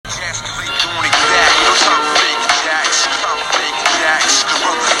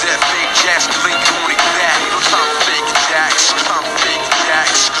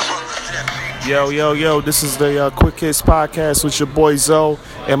Yo, this is the Quick Hits Podcast with your boy Zoe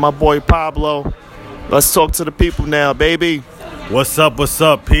and my boy Pablo. Let's talk to the people now, baby. What's up,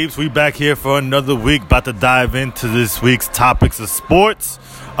 peeps? We back here for another week, about to dive into this week's topics of sports,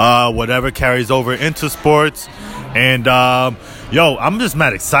 whatever carries over into sports. And, I'm just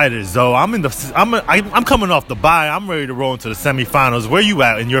mad excited, Zoe. I'm coming off the bye. I'm ready to roll into the semifinals. Where you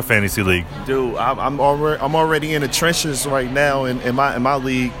at in your fantasy league? Dude, I'm already in the trenches right now in my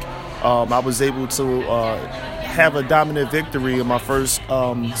league. I was able to have a dominant victory in my first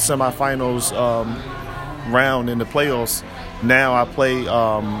semifinals round in the playoffs. Now I play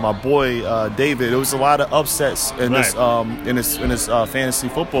my boy David. It was a lot of upsets in this fantasy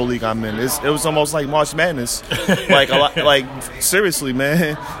football league I'm in. It was almost like March Madness. like seriously,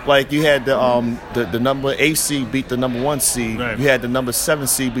 man. Like you had the number 8 seed beat the number 1 seed. Right. You had the number 7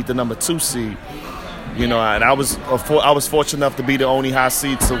 seed beat the number 2 seed. You know, and I was fortunate enough to be the only high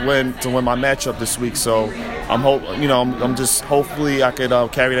seed to win my matchup this week. So hopefully I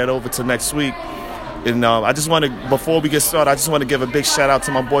could carry that over to next week. And before we get started, I just want to give a big shout out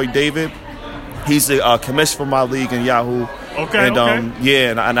to my boy David. He's the commissioner for my league in Yahoo. Okay.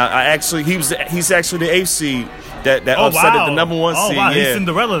 He's actually the 8th seed that upset the number 1 seed. Wow, yeah. He's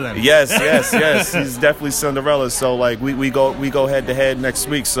Cinderella then. Yes. He's definitely Cinderella. So we go head to head next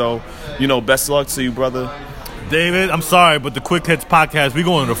week. So best of luck to you, brother. David, I'm sorry, but the Quick Hits Podcast, we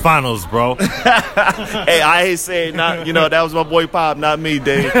going to the finals, bro. Hey, I ain't saying not. That was my boy Pop, not me,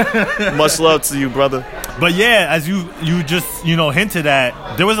 Dave. Much love to you, brother. But yeah, as you just hinted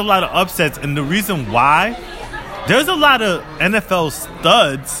at, there was a lot of upsets, and the reason why, there's a lot of NFL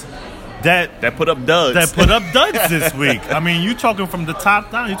studs that put up duds. This week. I mean, you talking from the top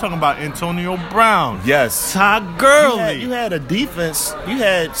down. You're talking about Antonio Brown. Yes. Todd Gurley. You had a defense. You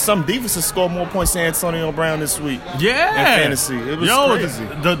had some defenses score more points than Antonio Brown this week. Yeah. In fantasy. It was crazy.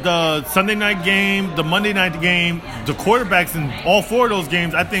 The Sunday night game, the Monday night game, the quarterbacks in all 4 of those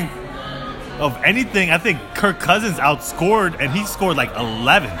games, I think Kirk Cousins outscored, and he scored like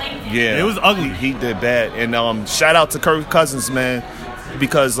 11. Yeah. It was ugly. He did bad. And shout out to Kirk Cousins, man.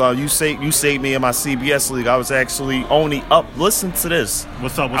 Because you saved me in my CBS league. I was actually only up. Listen to this.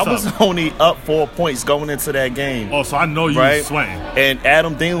 What's up? I was only up 4 points going into that game. Oh, so I know you were sweating. And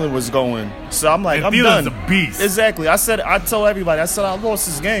Adam Thielen was going. So I'm like, I'm Thielen's done. A beast. Exactly. I told everybody. I said I lost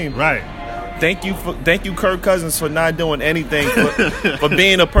this game. Right. Thank you, Kirk Cousins, for not doing anything, for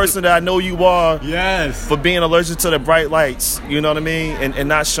being a person that I know you are. Yes. For being allergic to the bright lights, you know what I mean, and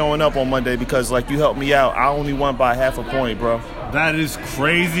not showing up on Monday because you helped me out. I only won by half a point, bro. That is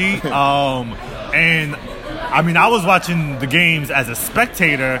crazy. And I mean, I was watching the games as a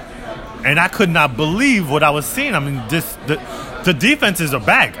spectator, and I could not believe what I was seeing. I mean, the defenses are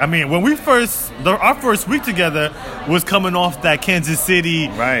back. I mean, when our first week together was coming off that Kansas City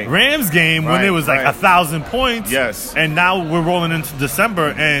Rams game when it was like 1,000 points. Yes. And now we're rolling into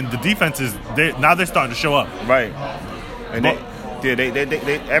December, and the defenses they're starting to show up. Right. And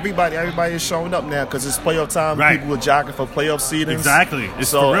everybody is showing up now because it's playoff time. Right. People are jockeying for playoff seedings. Exactly. It's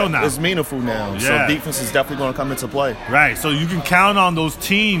for real now. It's meaningful now. Yeah. So defense is definitely going to come into play. Right. So you can count on those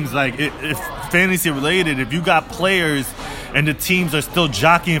teams, like if fantasy related, if you got players and the teams are still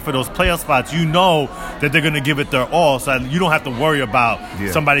jockeying for those playoff spots, you know that they're going to give it their all. So you don't have to worry about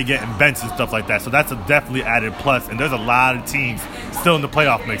somebody getting benched and stuff like that. So that's a definitely added plus. And there's a lot of teams still in the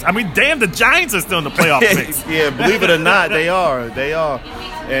playoff mix. I mean, damn, the Giants are still in the playoff mix. Yeah, believe it or not, they are.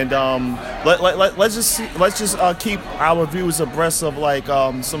 And let's just keep our viewers abreast of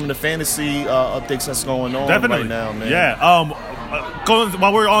some of the fantasy updates that's going on right now, man. Yeah.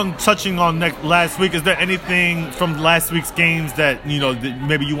 While we're touching on last week, is there anything from last week's games that that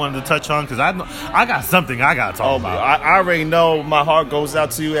maybe you wanted to touch on? Because I got something I got to talk about. I already know my heart goes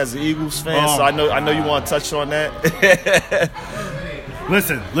out to you as an Eagles fan, so I know you want to touch on that.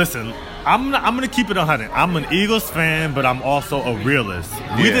 Listen. I'm gonna keep it 100. I'm an Eagles fan, but I'm also a realist.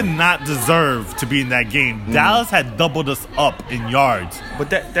 We did not deserve to be in that game. Dallas had doubled us up in yards,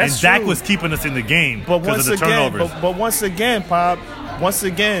 but that's and Dak was keeping us in the game because of the turnovers. But once again, Pop.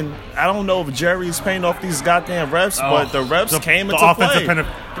 I don't know if Jerry's paying off these goddamn refs, but the refs came into play. The offensive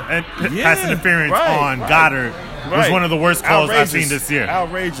pass interference on Goddard was one of the worst calls I've seen this year.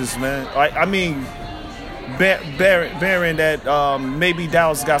 Outrageous, man. I mean, bearing that maybe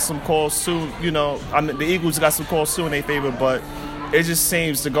Dallas got some calls too. The Eagles got some calls too in their favor, but it just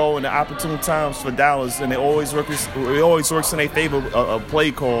seems to go in the opportune times for Dallas, and it always works in their favor. A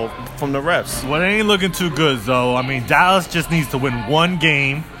play call from the refs. Well, it ain't looking too good, though. I mean, Dallas just needs to win one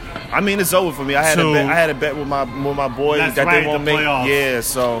game. I mean, it's over for me. I had a bet with my boys that they won't make. Playoffs. Yeah,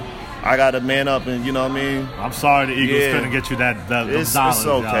 so I got to man up, and you know what I mean. I'm sorry the Eagles Yeah. couldn't get you those It's dollars.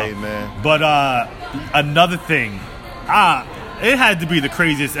 okay, y'all. man. But another thing, it had to be the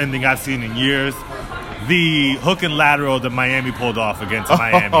craziest ending I've seen in years. The hook and lateral that Miami pulled off against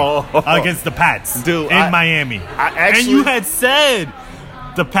Miami, against the Pats, Dude, in Miami. And you had said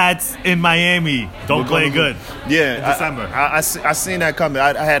the Pats in Miami don't play good. Yeah, in December. I seen that coming.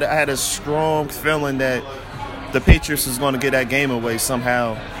 I had a strong feeling that the Patriots was going to get that game away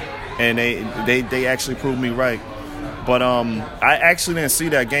somehow, and they actually proved me right. But I actually didn't see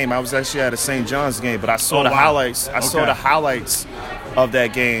that game. I was actually at a St. John's game, but I saw highlights. I saw the highlights of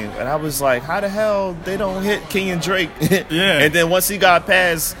that game, and I was like, how the hell they don't hit Kenyon Drake? Yeah. And then once he got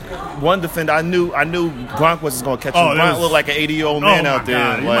past one defender, I knew Gronk was going to catch him. Gronk looked like an 80-year-old man out there.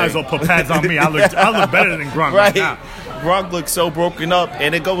 God. You might as well put pads on me. I look better than Gronk right now. Gronk looks so broken up,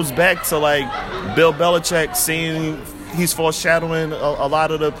 and it goes back to like Bill Belichick seeing he's foreshadowing a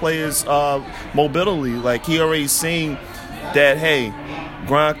lot of the players' mobility. Like he already seen that. Hey,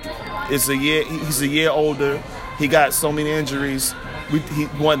 Gronk is he's a year older. He got so many injuries. He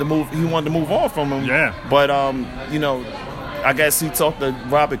wanted to move. He wanted to move on from him. Yeah. But you know, I guess he talked to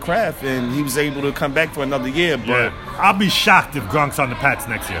Robert Kraft, and he was able to come back for another year. But yeah. I'll be shocked if Gronk's on the Pats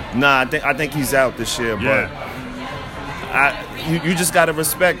next year. Nah, I think he's out this year. Yeah. But you just got to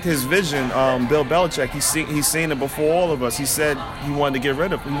respect his vision. Bill Belichick, he's seen it before all of us. He said he wanted to get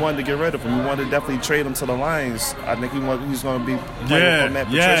rid of him. He wanted to definitely trade him to the Lions. I think he's going to be playing for Matt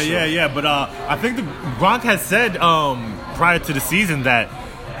Patricia. Yeah. But I think Gronk has said prior to the season that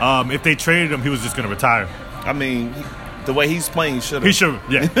if they traded him, he was just going to retire. I mean, the way he's playing, he should.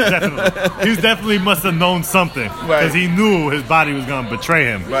 Yeah, definitely. He definitely must have known something because he knew his body was going to betray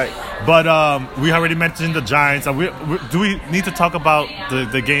him. Right. But we already mentioned the Giants. Do we need to talk about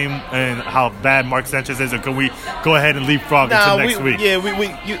the game and how bad Mark Sanchez is, or can we go ahead and leapfrog until next week? Yeah,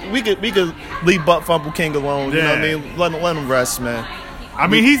 we could leave Butt Fumble King alone. You know what I mean? Let him rest, man. I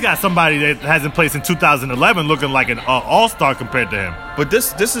mean, he's got somebody that hasn't played since 2011 looking like an all-star compared to him. But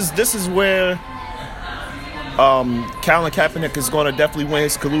this is where Colin Kaepernick is going to definitely win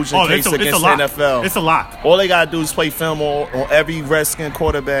his collusion case against the NFL. It's a lock. All they got to do is play film on every Redskin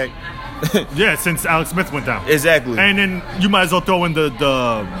quarterback. Yeah, since Alex Smith went down. Exactly. And then you might as well throw in the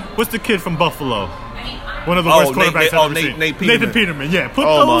what's the kid from Buffalo? One of the worst quarterbacks I've ever seen. Nathan Peterman, yeah. Put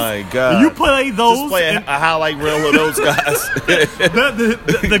those, my God. You play those. Just play a highlight reel of those guys.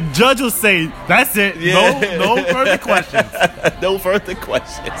 the judge will say, that's it. Yeah. No further questions. No further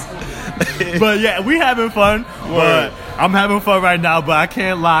questions. But yeah, we having fun. But I'm having fun right now, but I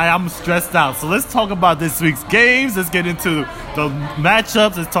can't lie, I'm stressed out. So let's talk about this week's games. Let's get into the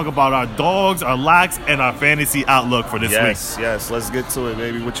matchups. Let's talk about our dogs, our locks, and our fantasy outlook for this week. Yes, let's get to it,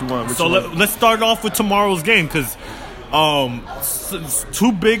 baby. What you want? Let's start off with tomorrow's game because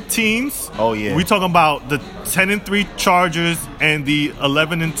two big teams. Oh yeah, we talking about the 10-3 Chargers and the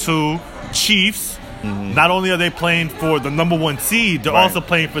 11-2 Chiefs. Mm-hmm. Not only are they playing for the number one seed, they're also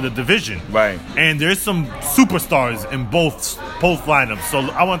playing for the division. Right. And there's some superstars in both lineups. So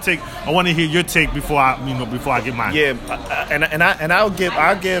I want to hear your take before I get mine. Yeah, and I'll give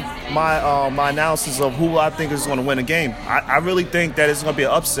my my analysis of who I think is going to win the game. I really think that it's going to be an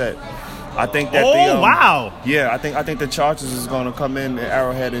upset. I think that wow. Yeah, I think the Chargers is going to come in at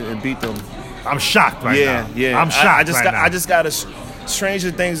Arrowhead and beat them. I'm shocked right now. Yeah. I'm shocked I just got to. Stranger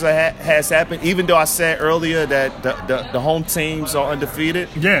things has happened. Even though I said earlier that the home teams are undefeated,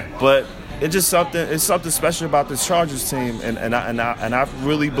 but it's just something. It's something special about this Chargers team, and I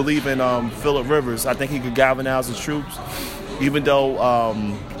really believe in Phillip Rivers. I think he could galvanize the troops, even though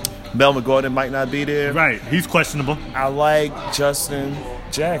Melvin Gordon might not be there. Right, he's questionable. I like Justin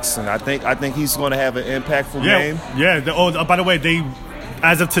Jackson. I think he's going to have an impactful game. Yeah. By the way,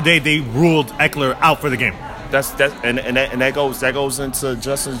 as of today, they ruled Eckler out for the game. That goes into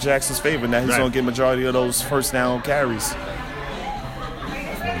Justin Jackson's favor. Now he's going to get majority of those first down carries.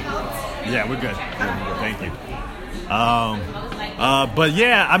 Yeah, we're good. Thank you. But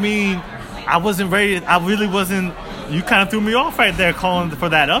yeah, I mean, I wasn't ready. I really wasn't. You kind of threw me off right there calling for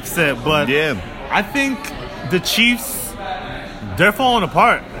that upset. But I think the Chiefs, they're falling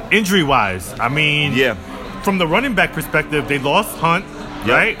apart injury-wise. I mean, from the running back perspective, they lost Hunt.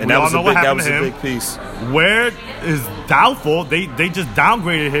 Right, and that was a big piece. Where is doubtful? They just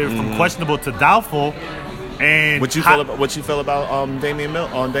downgraded him from questionable to doubtful. And what you feel about Damian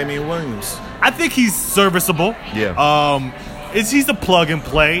Williams? I think he's serviceable. Yeah. He's a plug and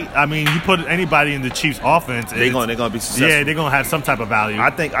play. I mean, you put anybody in the Chiefs' offense, they're gonna be successful. Yeah, they're gonna have some type of value. I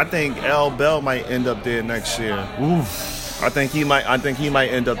think L. Bell might end up there next year. Oof. I think he might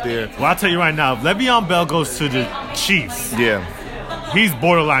end up there. Well, I'll tell you right now, if Le'Veon Bell goes to the Chiefs, he's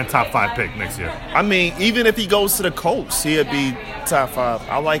borderline top 5 pick next year. I mean, even if he goes to the Colts, he'd be top 5.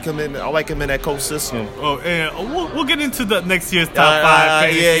 I like him in that Colts system. Oh, and we'll get into the next year's top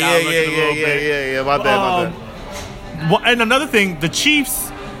 5. Yeah. My bad. Well, and another thing, the Chiefs,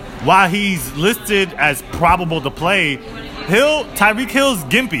 while he's listed as probable to play, Tyreek Hill's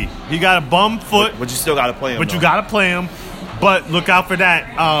gimpy. He got a bum foot. But you still got to play him. But you got to play him. But look out for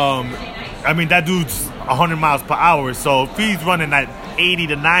that. I mean, that dude's 100 miles per hour. So if he's running at 80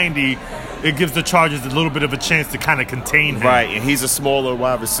 to 90, it gives the Chargers a little bit of a chance to kind of contain him. Right, and he's a smaller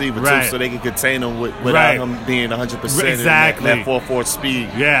wide receiver, too, so they can contain him without him being 100% exactly. in that 4-4 speed.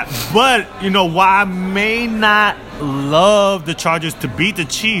 Yeah, but, while I may not love the Chargers to beat the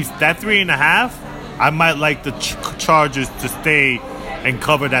Chiefs, that 3.5, I might like the Chargers to stay and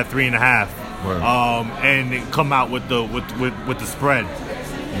cover that 3.5, and come out with the spread.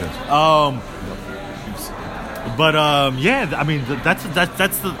 Yes. But yeah, I mean that's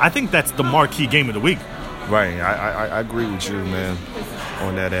I think that's the marquee game of the week. Right, I agree with you, man,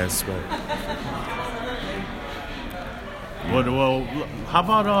 on that aspect. Well, how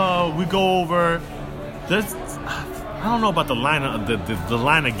about we go over this? I don't know about the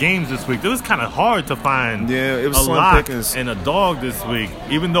line of games this week. It was kind of hard to find. Yeah, it was a slim lock pickings and a dog this week.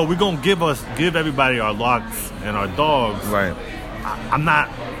 Even though we're gonna give everybody our locks and our dogs. Right. I'm not.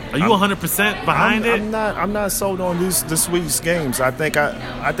 Are you 100% behind it? I'm not sold on this week's games. I think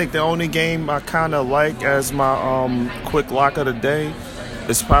the only game I kind of like as my quick lock of the day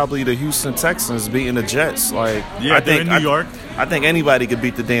is probably the Houston Texans beating the Jets. Like, yeah, they're in New York. I think anybody could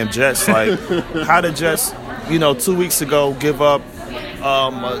beat the damn Jets. Like, how the Jets, 2 weeks ago, give up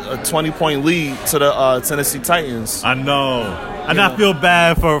a 20-point lead to the Tennessee Titans. I know. And I feel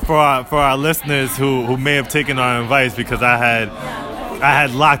bad for our listeners who may have taken our advice, because I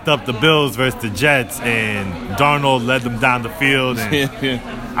had locked up the Bills versus the Jets, and Darnold led them down the field. And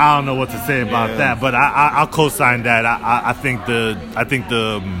I don't know what to say about that, but I'll co-sign that. I think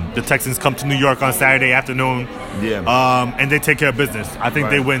the Texans come to New York on Saturday afternoon, and they take care of business. I think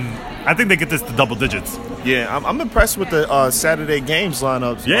they win. I think they get this to double digits. Yeah, I'm impressed with the Saturday games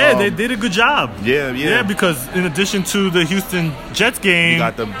lineups. Yeah, they did a good job. Yeah, because in addition to the Houston Jets game, you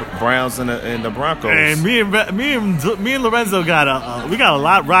got the Browns and the Broncos. And me and Lorenzo got a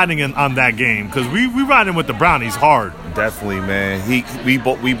lot riding on that game, because we riding with the Brownies hard. Definitely, man.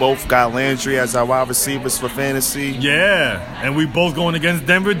 We both got Landry as our wide receivers for fantasy. Yeah, and we both going against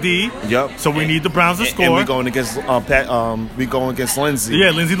Denver D. Yep. So we need the Browns to score. And we going against Lindsey. Yeah,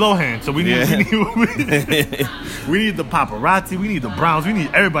 Lindsey Lohan. So we need we need the paparazzi. We need the Browns. We need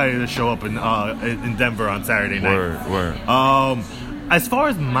everybody to show up in Denver on Saturday night. Word. As far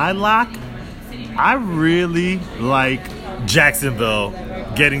as my lock, I really like Jacksonville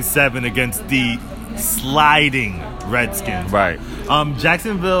getting 7 against the sliding Redskins. Right.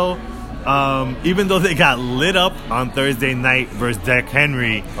 Jacksonville, even though they got lit up on Thursday night versus Derrick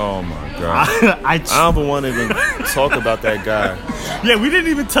Henry. Oh my God! I don't even want to even talk about that guy. Yeah, we didn't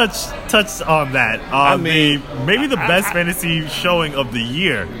even touch on that. I mean, maybe the best fantasy showing of the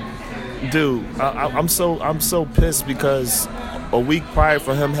year. Dude, I'm so pissed because a week prior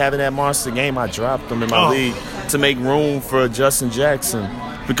for him having that monster game, I dropped him in my league to make room for Justin Jackson.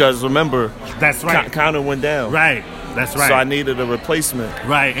 Because remember, that's right. Connor went down. Right. That's right. So I needed a replacement.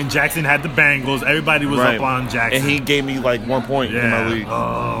 Right. And Jackson had the Bengals. Everybody was up on Jackson. And he gave me like 1 point in my league.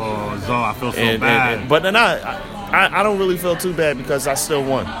 Oh, so I feel so bad. But then I don't really feel too bad because I still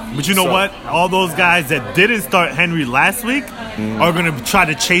won. But you know what? All those guys that didn't start Henry last week are going to try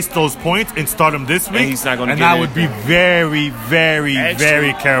to chase those points and start him this week. And he's not going to get I would be very, very,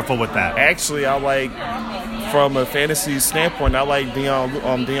 very careful with that. Actually, I like, from a fantasy standpoint, I like Dion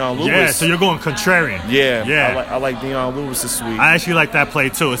Lewis. Yeah, so you're going contrarian. Yeah. I like Dion Lewis this week. I actually like that play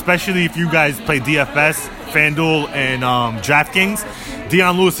too, especially if you guys play DFS, FanDuel, and DraftKings.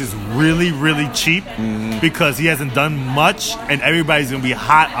 Dion Lewis is really, really cheap because he hasn't done much, and everybody's going to be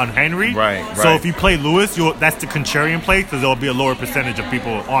hot on Henry. Right. So if you play Lewis, that's the contrarian play, because there'll be a lower percentage of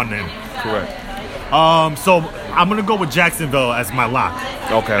people on him. Correct. So I'm going to go with Jacksonville as my lock.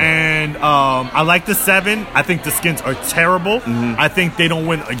 Okay. And I like the 7. I think the Skins are terrible. I think they don't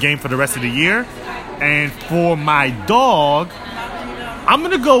win a game for the rest of the year. And for my dog, I'm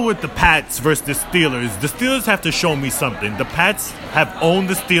going to go with the Pats versus the Steelers. The Steelers have to show me something. The Pats have owned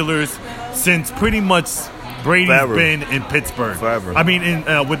the Steelers since pretty much Brady's been in Pittsburgh. Forever. I mean,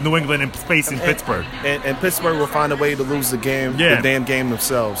 with New England and facing Pittsburgh. And Pittsburgh will find a way to lose the game, the damn game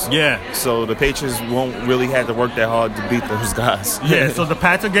themselves. Yeah. So the Patriots won't really have to work that hard to beat those guys. Yeah, so the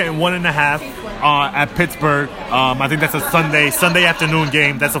Pats are getting 1.5 at Pittsburgh. I think that's a Sunday afternoon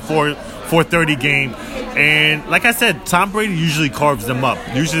game. That's a 4:30 game. And like I said, Tom Brady usually carves them up.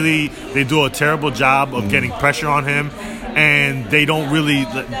 Usually they do a terrible job of getting pressure on him, and they don't really.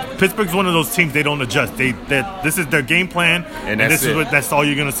 Pittsburgh's one of those teams they don't adjust. This is their game plan, and that's all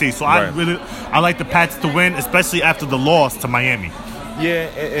you're gonna see. So I like the Pats to win, especially after the loss to Miami. Yeah,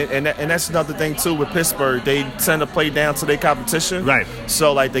 and that's another thing too with Pittsburgh. They tend to play down to their competition. Right.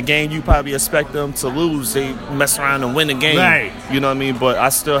 So like the game you probably expect them to lose, they mess around and win the game. Right. You know what I mean? But I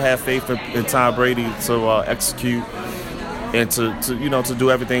still have faith in Tom Brady to execute and to do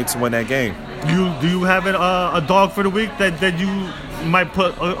everything to win that game. Do you have a dog for the week that you might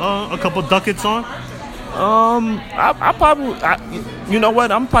put a couple ducats on? I probably, you know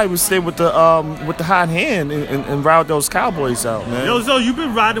what? I'm probably would stay with the hot hand and ride those Cowboys out, man. Yo, so you've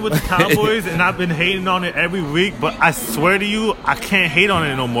been riding with the Cowboys, and I've been hating on it every week. But I swear to you, I can't hate on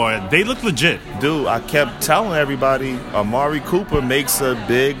it no more. They look legit, dude. I kept telling everybody, Amari Cooper makes a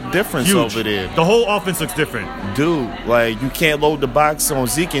big difference over there. The whole offense looks different, dude. Like you can't load the box on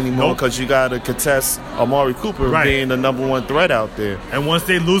Zeke anymore because you got to contest Amari Cooper being the number one threat out there. And once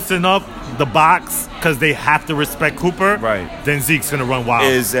they loosen up the box, because they have to respect Cooper, then Zeke's gonna run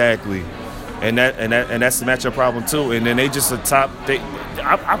wild. Exactly, and that's the matchup problem too. And then they just I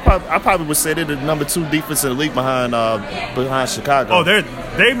probably would say they're the number 2 defense in the league behind Chicago. Oh,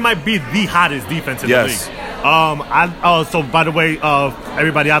 they might be the hottest defense in the league. So by the way,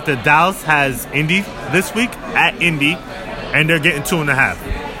 everybody out there, Dallas has Indy this week at Indy, and they're getting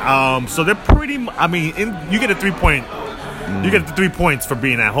 2.5. So they're pretty. I mean, you get a 3-point. You get the 3 points for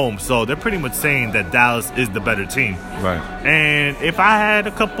being at home, so they're pretty much saying that Dallas is the better team. Right. And if I had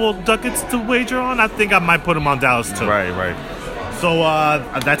a couple ducats to wager on, I think I might put them on Dallas too. Right. So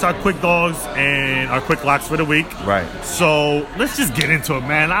that's our quick dogs and our quick locks for the week. Right. So let's just get into it,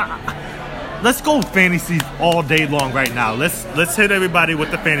 man. Let's go fantasy all day long right now. Let's hit everybody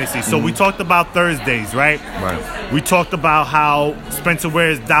with the fantasy. So we talked about Thursdays, right? Right. We talked about how Spencer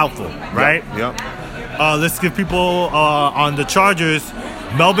Ware is doubtful, right? Yep. Let's give people on the Chargers,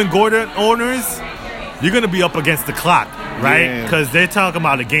 Melvin Gordon owners, you're going to be up against the clock, right? Because they're talking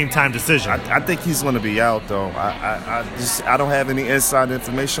about a game-time decision. I think he's going to be out, though. I don't have any inside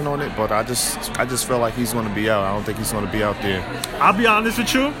information on it, but I just feel like he's going to be out. I don't think he's going to be out there. I'll be honest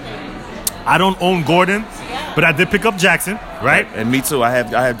with you. I don't own Gordon, but I did pick up Jackson, right? And me too. I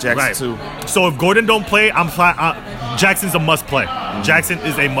have Jackson too. So if Gordon don't play, I'm fine. Jackson's a must-play. Jackson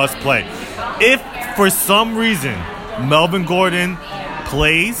is a must-play. If for some reason Melvin Gordon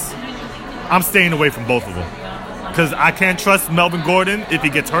plays, I'm staying away from both of them because I can't trust Melvin Gordon if he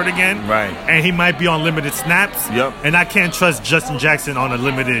gets hurt again. Right. And he might be on limited snaps. Yep. And I can't trust Justin Jackson on a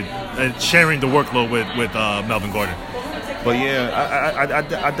limited sharing the workload with Melvin Gordon. But yeah,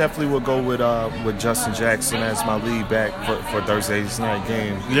 I definitely would go with Justin Jackson as my lead back for Thursday's night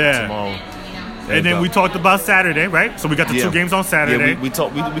game tomorrow. And then we talked about Saturday, right? So we got the 2 games on Saturday.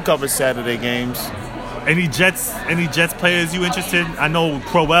 Yeah, we covered Saturday games. Any Jets players you interested? I know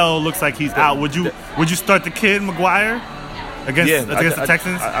Crowell looks like he's out. Would you start the kid McGuire against the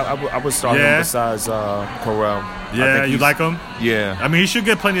Texans? I would start him besides Crowell. Yeah, you like him? Yeah. I mean, he should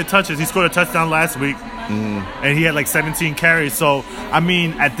get plenty of touches. He scored a touchdown last week, and he had like 17 carries. So, I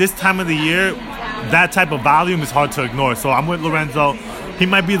mean, at this time of the year, that type of volume is hard to ignore. So I'm with Lorenzo. He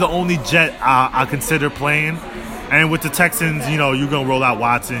might be the only Jet I consider playing. And with the Texans, you're going to roll out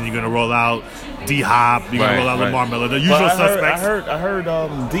Watson. You're going to roll out D-Hop. You're going to roll out Lamar Miller. The usual suspects. I heard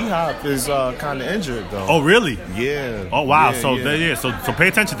D-Hop is kind of injured, though. Oh, really? Yeah. Oh, wow. Yeah, so pay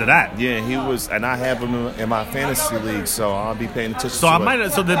attention to that. Yeah, he was. And I have him in my fantasy league, so I'll be paying attention to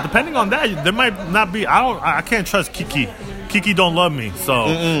it. So depending on that, there might not be. I can't trust Kiki. Kiki don't love me, so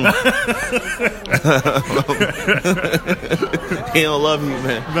he don't love you,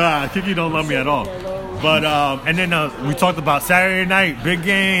 man. Nah, Kiki don't love me at all. But and then we talked about Saturday night, big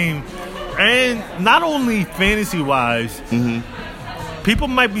game, and not only fantasy wise, people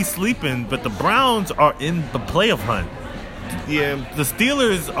might be sleeping, but the Browns are in the playoff hunt. Yeah, the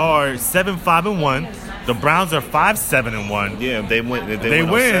Steelers are 7-5-1. The Browns are 5-7-1. Yeah, they win. They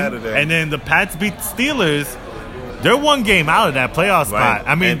win, on Saturday. And then the Pats beat Steelers. They're one game out of that playoff spot.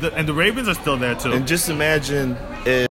 I mean, and the Ravens are still there too. And just imagine if